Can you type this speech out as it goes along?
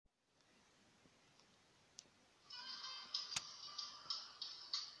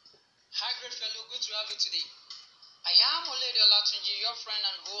you today? I am Olede Olatunji, your friend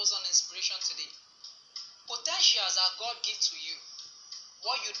and host on Inspiration Today. Potentials are God gift to you.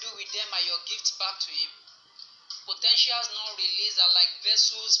 What you do with them are your gifts back to Him. Potentials not released are like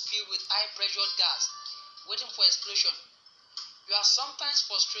vessels filled with high-pressured gas, waiting for explosion. You are sometimes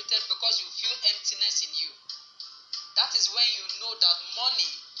frustrated because you feel emptiness in you. That is when you know that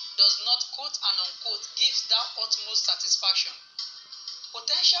money does not quote and unquote gives that utmost satisfaction.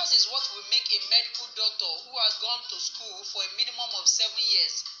 Potentials is what will make a medical doctor who has gone to school for a minimum of 7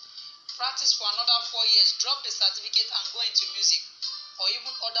 years, practice for another 4 years, drop the certificate and go into music or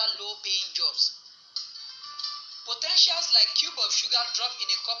even other low-paying jobs. Potentials like cube of sugar dropped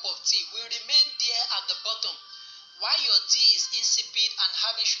in a cup of tea will remain there at the bottom while your tea is insipid and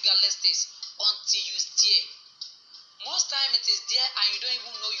having sugarless taste until you stir. Most time it is there and you don't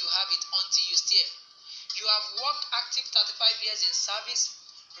even know you have it until you stir. You have worked active 35 years in service,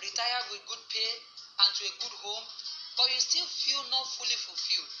 retired with good pay and to a good home, but you still feel not fully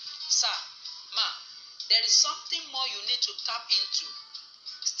fulfilled. Sir, ma, there is something more you need to tap into,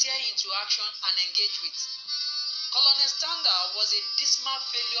 steer into action and engage with. Colonel Standard was a dismal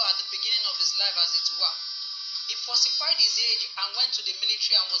failure at the beginning of his life as it were. He falsified his age and went to the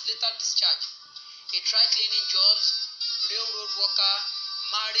military and was later discharged. He tried cleaning jobs, railroad worker,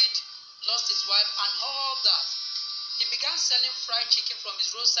 married, lost his wife and all that. He began selling fried chicken from his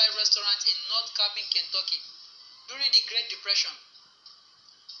roadside restaurant in North Cabin, Kentucky during the Great Depression.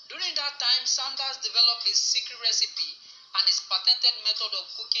 During that time, Sanders developed his secret recipe and his patented method of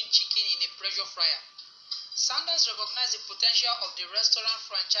cooking chicken in a pressure fryer. Sanders recognized the potential of the restaurant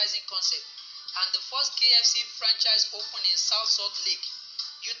franchising concept, and the first KFC franchise opened in South Salt Lake,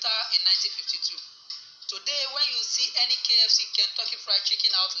 Utah in 1952. Today, when you see any KFC Kentucky Fried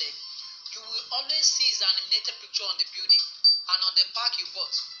Chicken outlet, you will always see his animated picture on the building and on the park you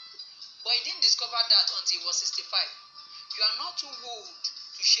bought. But he didn't discover that until he was 65. You are not too old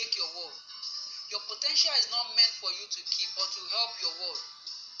to shake your world. Your potential is not meant for you to keep but to help your world.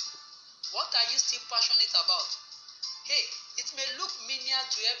 What are you still passionate about? Hey, it may look menial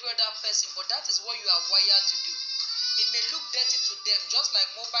to every other person, but that is what you are wired to do. It may look dirty to them, just like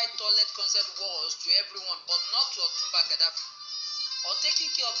mobile toilet concept was to everyone, but not to Otumba Gaddafi. Or taking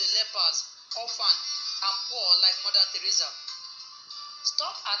care of the lepers, orphan, and poor like Mother Teresa.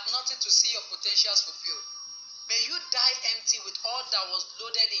 Stop at nothing to see your potentials fulfilled. May you die empty with all that was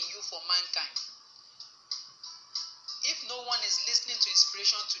loaded in you for mankind. If no one is listening to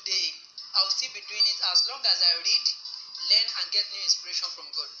Inspiration today, I will still be doing it as long as I read, learn, and get new inspiration from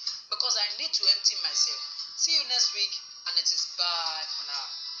God. Because I need to empty myself. See you next week, and it is bye for now.